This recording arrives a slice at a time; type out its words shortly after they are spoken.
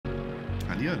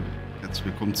Hallihallo. Herzlich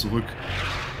willkommen zurück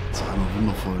zu einer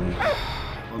wundervollen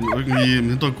und irgendwie im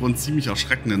Hintergrund ziemlich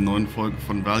erschreckenden neuen Folge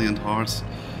von Valiant Hearts.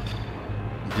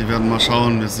 Und wir werden mal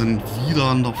schauen, wir sind wieder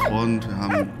an der Front, wir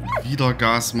haben wieder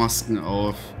Gasmasken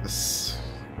auf. Es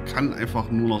kann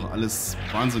einfach nur noch alles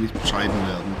wahnsinnig bescheiden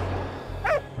werden.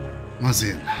 Mal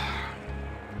sehen.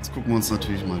 Jetzt gucken wir uns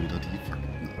natürlich mal wieder die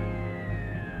Fakten an.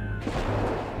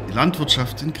 Die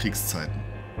Landwirtschaft in Kriegszeiten.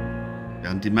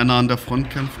 Während die Männer an der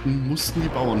Front kämpften, mussten die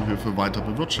Bauernhöfe weiter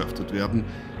bewirtschaftet werden,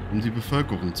 um die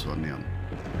Bevölkerung zu ernähren.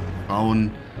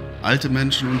 Frauen, alte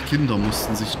Menschen und Kinder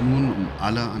mussten sich nun um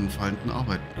alle anfallenden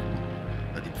Arbeiten kümmern.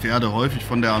 Da die Pferde häufig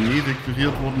von der Armee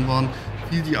requiriert worden waren,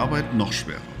 fiel die Arbeit noch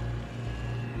schwerer.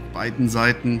 Auf beiden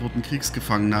Seiten wurden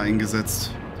Kriegsgefangene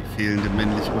eingesetzt, um die fehlende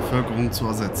männliche Bevölkerung zu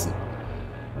ersetzen.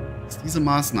 Dass diese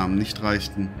Maßnahmen nicht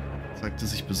reichten, zeigte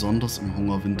sich besonders im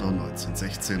Hungerwinter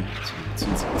 1916-1917.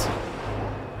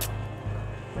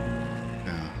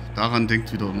 Daran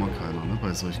denkt wieder immer keiner, ne,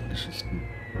 bei solchen Geschichten.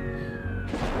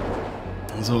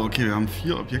 So, okay, wir haben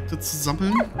 4 Objekte zu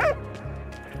sammeln.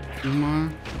 Hier mal.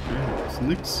 Okay, ist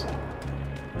nix.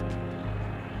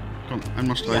 Komm,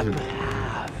 einmal streicheln.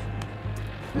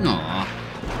 Ja.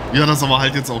 Ja, das aber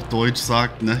halt jetzt auch Deutsch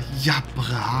sagt, ne? Ja,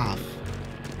 brav.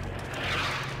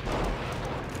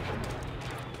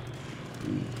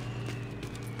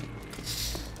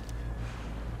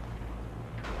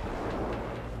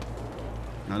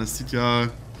 Na, das sieht ja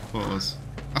super aus.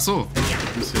 Ach so,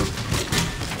 ist ja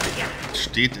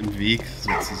steht im Weg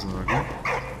sozusagen.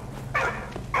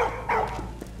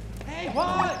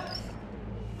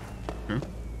 Okay.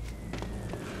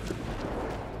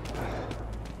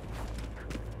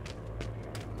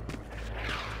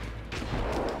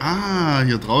 Ah,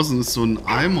 hier draußen ist so ein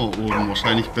Eimer oben.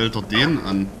 Wahrscheinlich bellt er den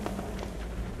an.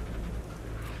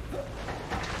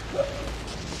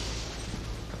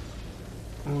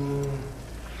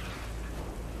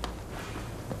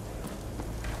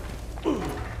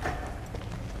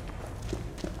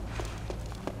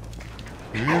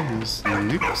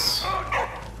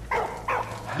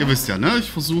 Ihr wisst ja, ne?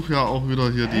 Ich versuche ja auch wieder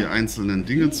hier die einzelnen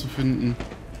Dinge zu finden.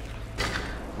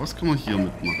 Was kann man hier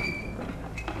mitmachen?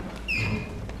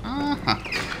 Aha.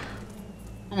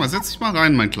 Guck mal, setz dich mal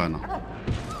rein, mein Kleiner.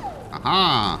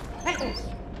 Aha.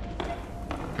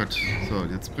 Gut. So,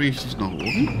 jetzt bringe ich dich nach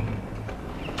oben.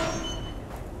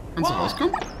 Kannst du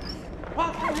rauskommen?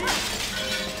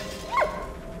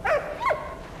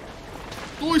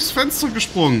 Durchs Fenster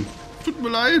gesprungen. Tut mir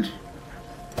leid.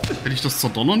 Hätte ich das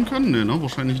zerdonnern können? Nee, ne?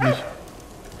 Wahrscheinlich nicht.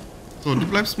 So, du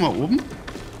bleibst mal oben.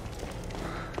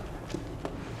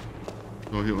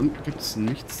 So, hier unten gibt es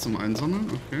nichts zum Einsammeln.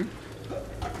 Okay.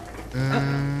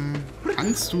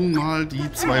 Kannst du mal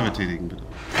die 2 betätigen, bitte?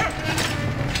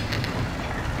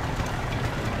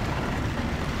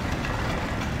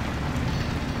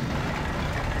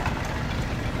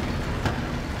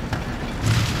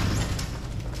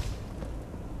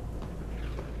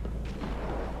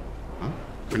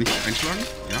 Kann ich einschlagen?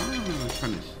 Ja,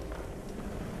 kann ich.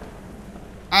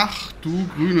 Ach, du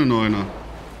grüne Neuner.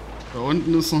 Da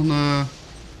unten ist noch eine...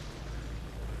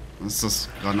 Was ist das?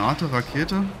 Granate,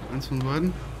 Rakete? Eins von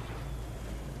beiden.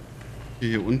 Okay,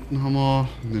 hier unten haben wir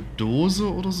eine Dose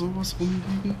oder sowas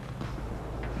rumliegen.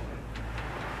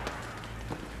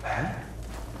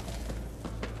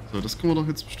 So, das können wir doch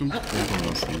jetzt bestimmt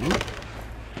runterlassen, ne?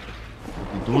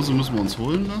 Die Dose müssen wir uns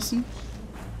holen lassen.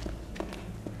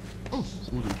 Oh, was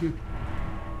haben wir denn hier?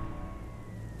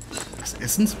 Das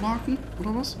Essensmarken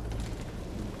oder was?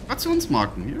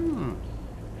 Rationsmarken, ja.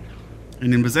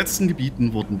 In den besetzten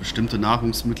Gebieten wurden bestimmte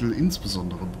Nahrungsmittel,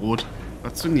 insbesondere Brot,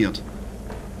 rationiert,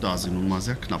 da sie nun mal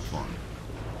sehr knapp waren.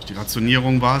 Durch die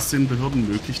Rationierung war es den Behörden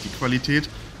möglich, die Qualität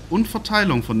und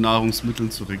Verteilung von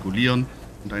Nahrungsmitteln zu regulieren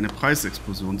und eine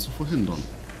Preisexplosion zu verhindern.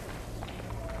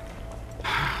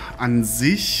 An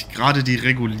sich, gerade die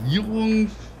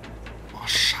Regulierung,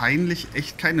 wahrscheinlich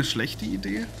echt keine schlechte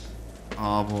Idee,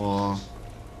 aber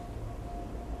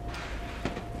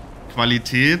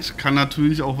Qualität kann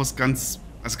natürlich auch was ganz,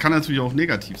 also kann natürlich auch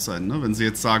negativ sein, ne? Wenn sie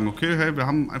jetzt sagen, okay, hey, wir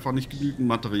haben einfach nicht genügend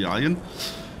Materialien,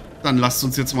 dann lasst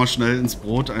uns jetzt mal schnell ins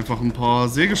Brot einfach ein paar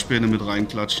Sägespäne mit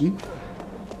reinklatschen.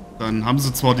 Dann haben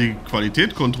sie zwar die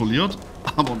Qualität kontrolliert,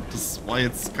 aber das war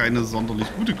jetzt keine sonderlich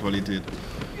gute Qualität.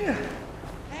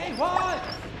 Hey, Walt!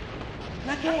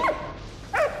 Na geh!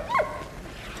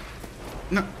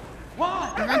 Na.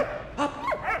 Walt! Hopp!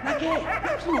 Na geh!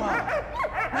 Hab's nur!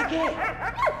 Na geh!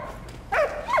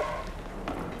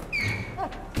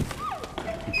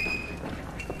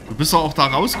 Du bist doch auch da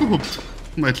rausgehuppt,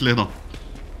 mein Kleiner.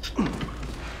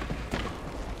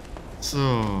 So.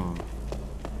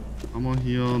 Haben wir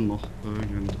hier noch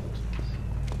irgendwas?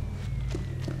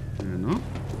 Nee, ne?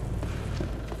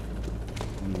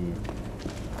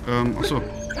 Achso.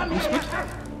 Kommst mit?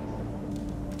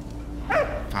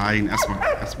 Nein,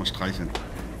 erstmal streicheln.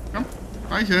 Komm,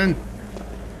 streicheln.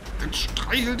 Dann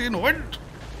streichel den Hund.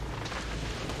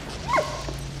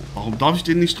 Warum darf ich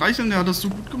den nicht streicheln? Der hat das so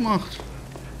gut gemacht.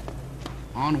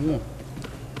 Hallo.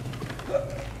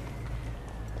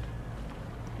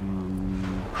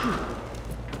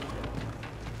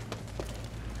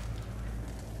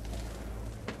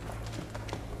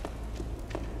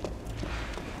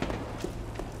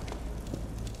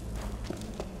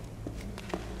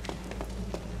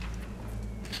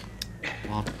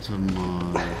 Warte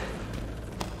mal.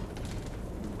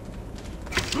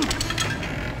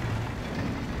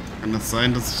 Kann das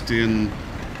sein, dass ich den...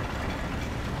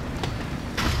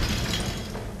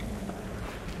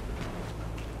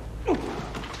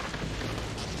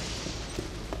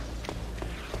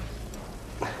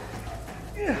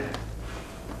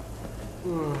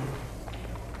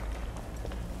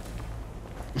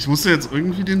 Ich musste jetzt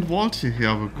irgendwie den Walt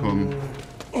hierher bekommen.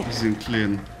 Diesen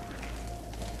kleinen.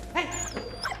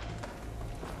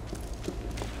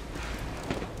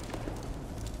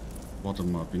 Warte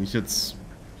mal, bin ich jetzt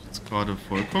gerade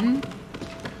vollkommen?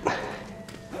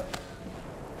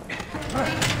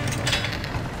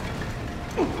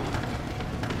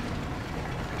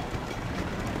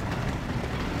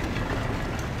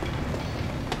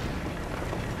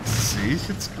 Sehe ich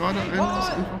jetzt gerade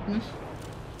einfach nicht?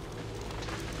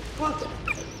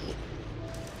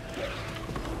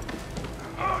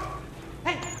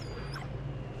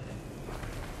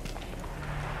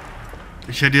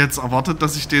 Ich hätte jetzt erwartet,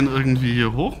 dass ich den irgendwie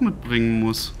hier hoch mitbringen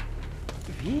muss.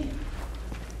 Wie?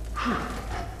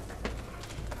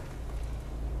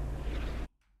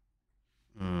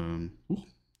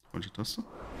 Falsche Taste.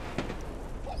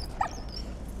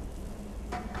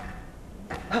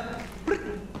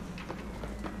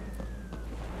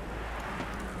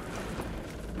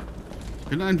 Ich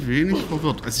bin ein wenig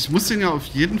verwirrt. Also ich muss den ja auf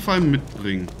jeden Fall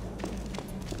mitbringen.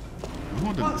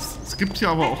 Oh, es gibt hier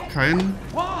aber auch kein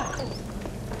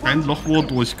Loch, wo er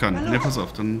durch kann. Ne, pass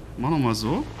auf, dann machen wir mal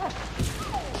so.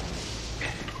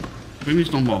 Bring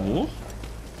ich nochmal hoch.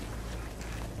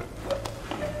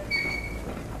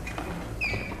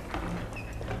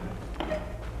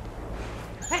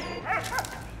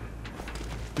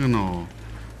 Genau.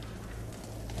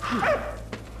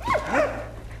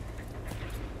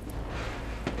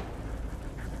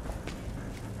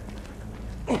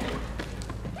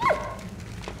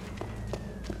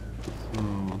 So,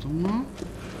 warte mal.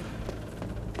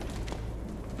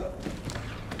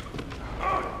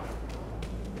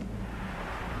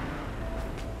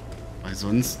 Weil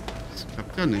sonst... Das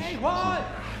klappt ja nicht. Hey, Walt!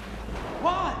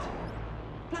 Walt!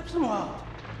 Bleibst du, Walt?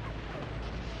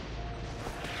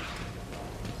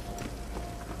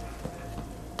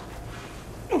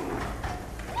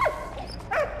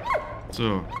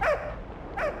 So.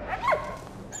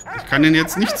 Ich kann den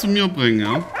jetzt nicht zu mir bringen,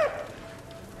 ja?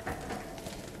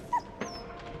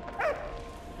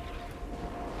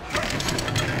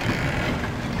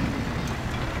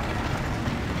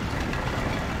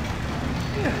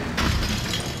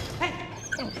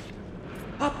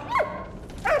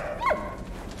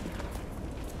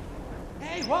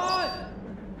 Hey, Walt!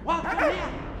 Walt, komm her!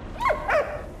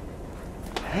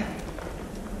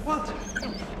 Walt!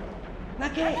 Na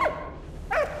geh!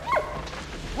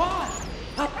 Walt!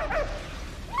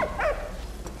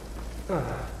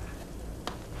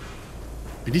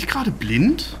 Bin ich gerade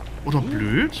blind? Oder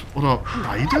blöd? Oder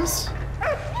beides?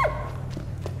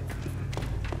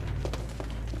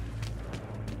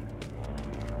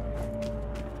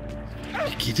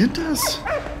 Wie geht denn das?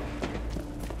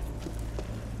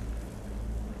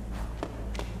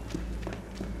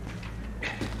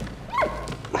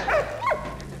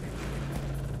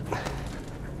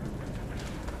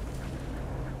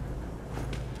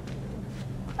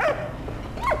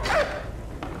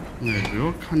 Ne,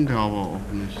 höher kann der aber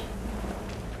auch nicht.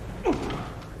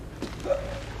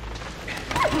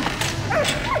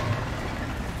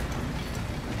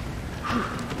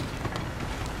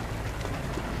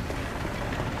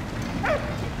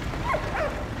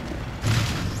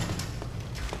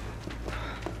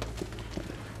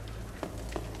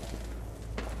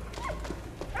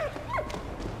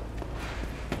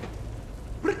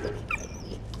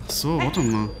 Ach so, warte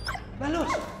mal. Na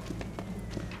los!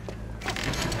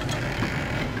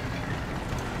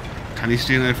 Kann ich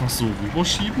den einfach so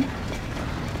rüberschieben?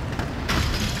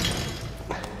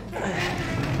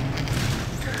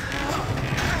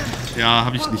 Ja,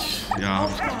 habe ich nicht. Ja, hab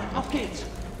ich nicht. Auf geht's!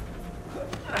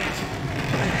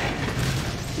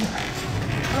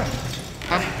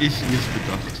 Hab ich nicht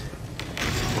gedacht.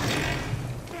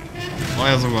 war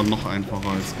ja sogar noch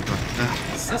einfacher als gedacht.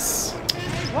 Das ist...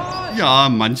 Ja,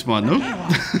 manchmal, ne?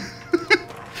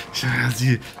 Ja,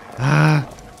 sie...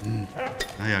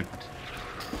 naja, gut.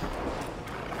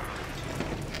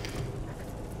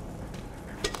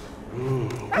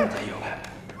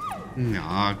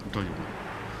 Ja, guter Junge.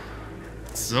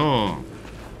 So.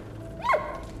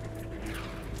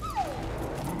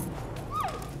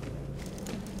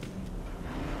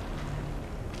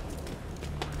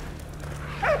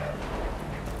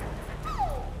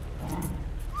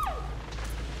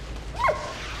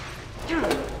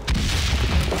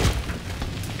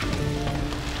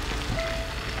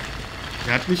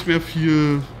 Er hat nicht mehr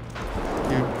viel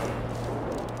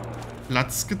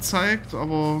Platz gezeigt,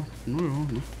 aber naja,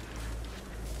 ne?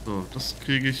 So, das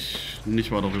kriege ich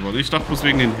nicht weiter rüber. Ich dachte bloß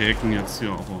wegen den Häken jetzt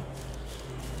hier, aber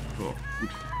so, gut.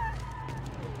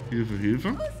 Hilfe,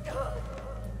 Hilfe.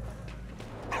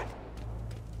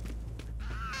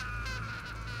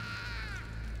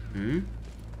 Okay.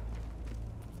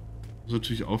 Muss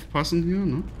natürlich aufpassen hier,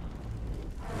 ne?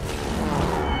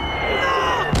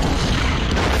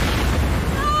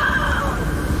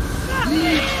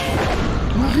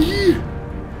 Marie!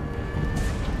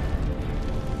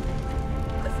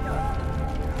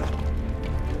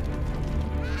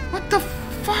 What the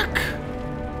fuck?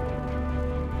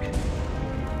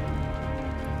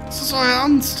 Ist das euer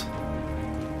Ernst?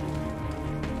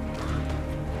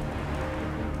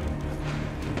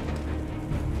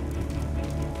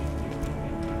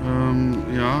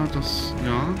 Ja, das,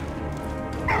 ja.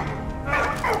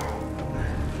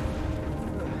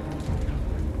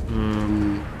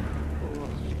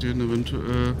 Den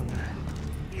eventuell...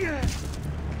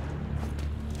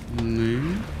 Nee.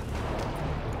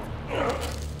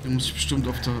 Den muss ich bestimmt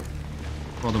auf der...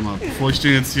 Warte mal, bevor ich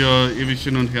den jetzt hier ewig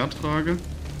hin und her trage.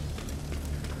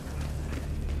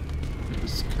 Hier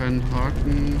ist kein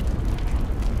Haken.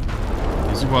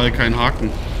 Hier ist überall kein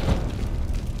Haken.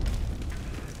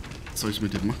 Was soll ich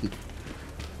mit dem machen?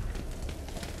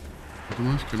 Warte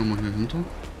mal, ich gehe nochmal hier hinter.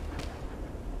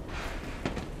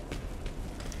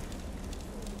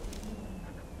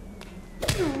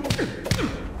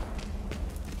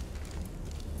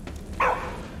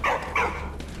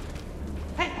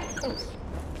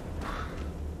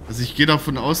 Also ich gehe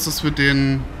davon aus, dass wir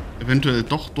den eventuell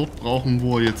doch dort brauchen,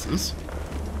 wo er jetzt ist.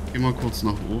 Geh mal kurz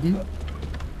nach oben.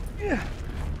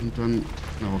 Und dann...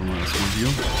 Na, warte mal, erstmal hier.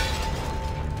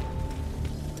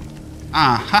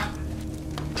 Aha!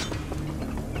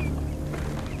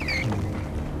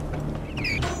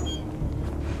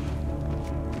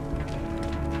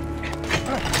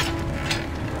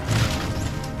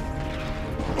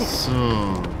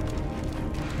 So.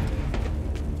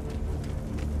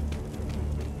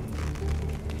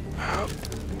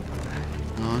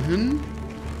 Dahin.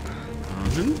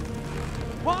 Dahin.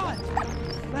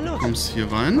 Du kommst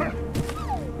hier rein.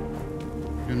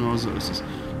 Genau so ist es.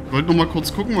 Ich wollte nur mal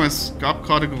kurz gucken, weil es gab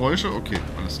gerade Geräusche. Okay,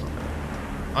 alles klar.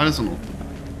 Alles in Ordnung.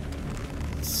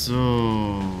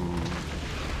 So.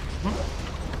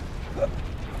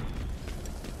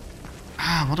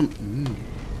 Ah, warte mal.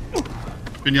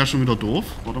 Ich bin ja schon wieder doof.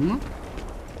 Warte mal.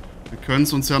 Wir können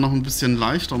es uns ja noch ein bisschen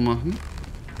leichter machen,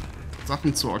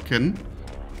 Sachen zu erkennen,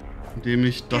 indem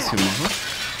ich das hier mache.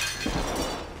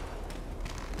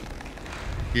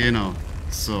 Genau.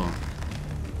 So.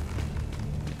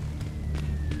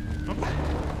 Hopp.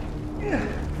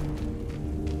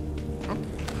 Hopp.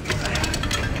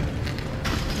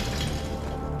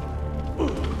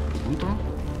 Runter.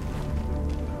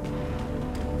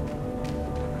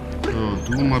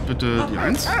 So, du mal bitte die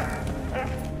 1.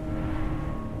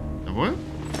 Jawohl.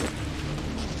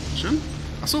 Schön.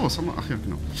 Achso, was haben wir? Ach ja,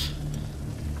 genau.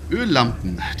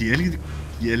 Öllampen.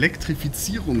 Die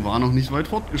Elektrifizierung war noch nicht weit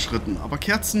fortgeschritten, aber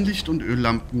Kerzenlicht und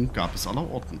Öllampen gab es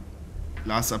allerorten.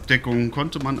 Glasabdeckungen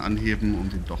konnte man anheben, um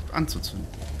den Docht anzuzünden.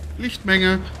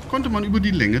 Lichtmenge konnte man über die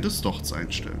Länge des Dochts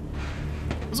einstellen.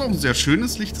 Das ist auch ein sehr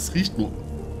schönes Licht, es riecht nur...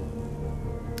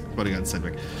 Ich war die ganze Zeit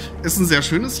weg. Ist ein sehr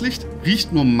schönes Licht,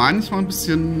 riecht nur manchmal ein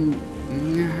bisschen...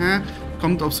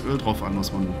 Kommt aufs Öl drauf an,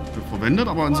 was man verwendet,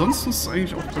 aber ansonsten ist es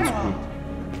eigentlich auch ganz cool.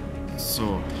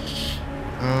 So.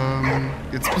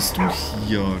 Jetzt bist du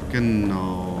hier,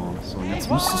 genau. So, jetzt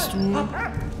müsstest du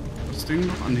das Ding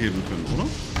noch anheben können, oder?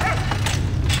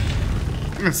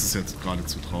 Das ist jetzt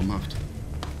geradezu traumhaft.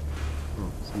 So,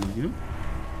 was haben wir hier?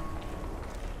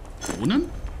 Bohnen?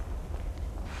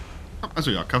 Also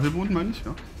ja, Kaffeebohnen meine ich,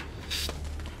 ja.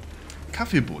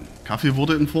 Kaffeebohnen. Kaffee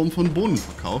wurde in Form von Bohnen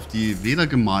verkauft, die weder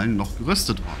gemahlen noch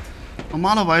geröstet waren.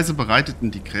 Normalerweise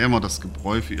bereiteten die Krämer das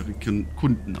Gebräu für ihre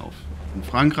Kunden auf. In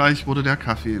Frankreich wurde der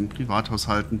Kaffee in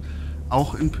Privathaushalten,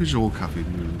 auch in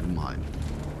Peugeot-Kaffeemühlen gemahlen.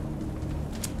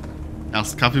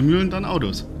 Erst Kaffeemühlen, dann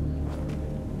Autos.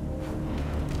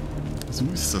 So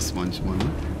ist das manchmal, ne?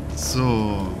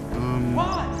 So,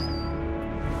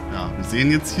 ja, wir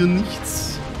sehen jetzt hier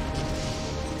nichts.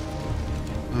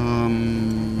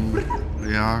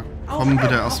 Ja, komm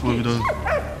bitte erstmal wieder.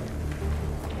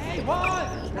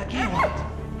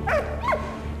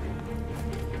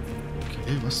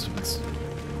 Okay, was du willst.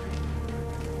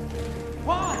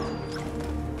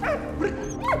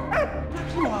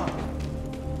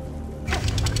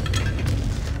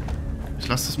 Ich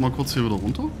lasse das mal kurz hier wieder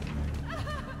runter.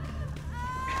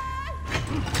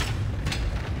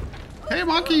 Hey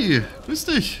Maki, grüß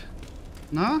dich.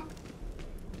 Na?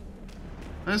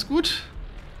 Alles gut?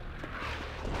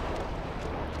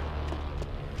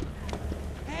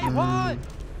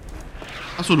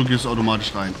 Achso, du gehst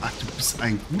automatisch rein. Ach, du bist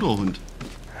ein guter Hund.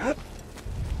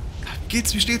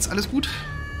 Geht's, wie steht's? Alles gut?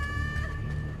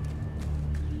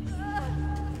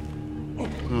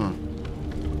 So.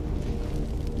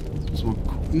 Jetzt müssen wir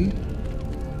gucken.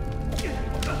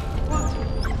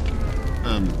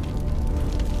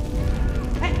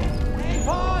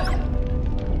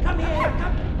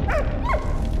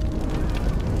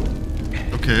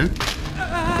 Okay.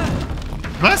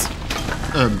 Was?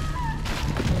 Ach,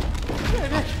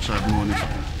 Scheiben nur nicht.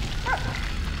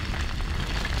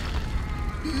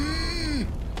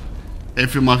 Ey,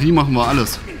 für Marie machen wir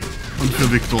alles. Und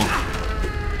für Viktor.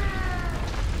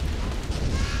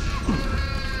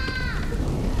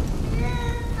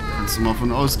 Kannst du mal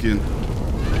von ausgehen.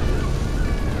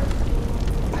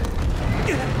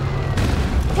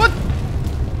 What?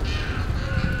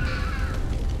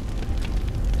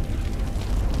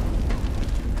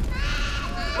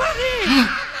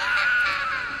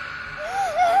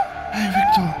 Hey,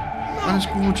 Viktor. Alles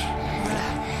gut.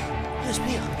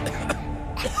 Respire.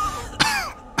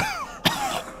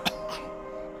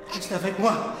 Reste avec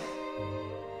moi.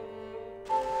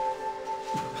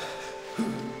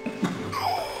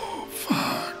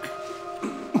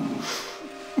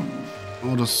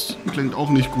 Oh, das klingt auch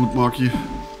nicht gut, Maki.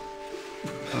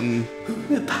 Dann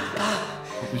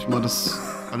hoffe ich mal, dass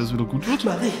alles wieder gut wird.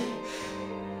 Marie.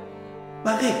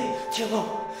 Marie, tiens bon.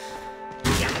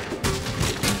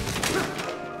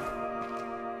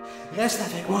 Reste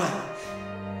avec moi.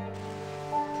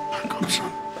 Komm schon.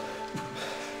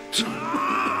 Schon.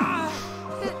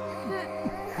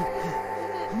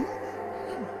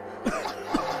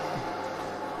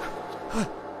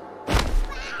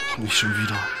 Nicht schon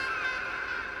wieder.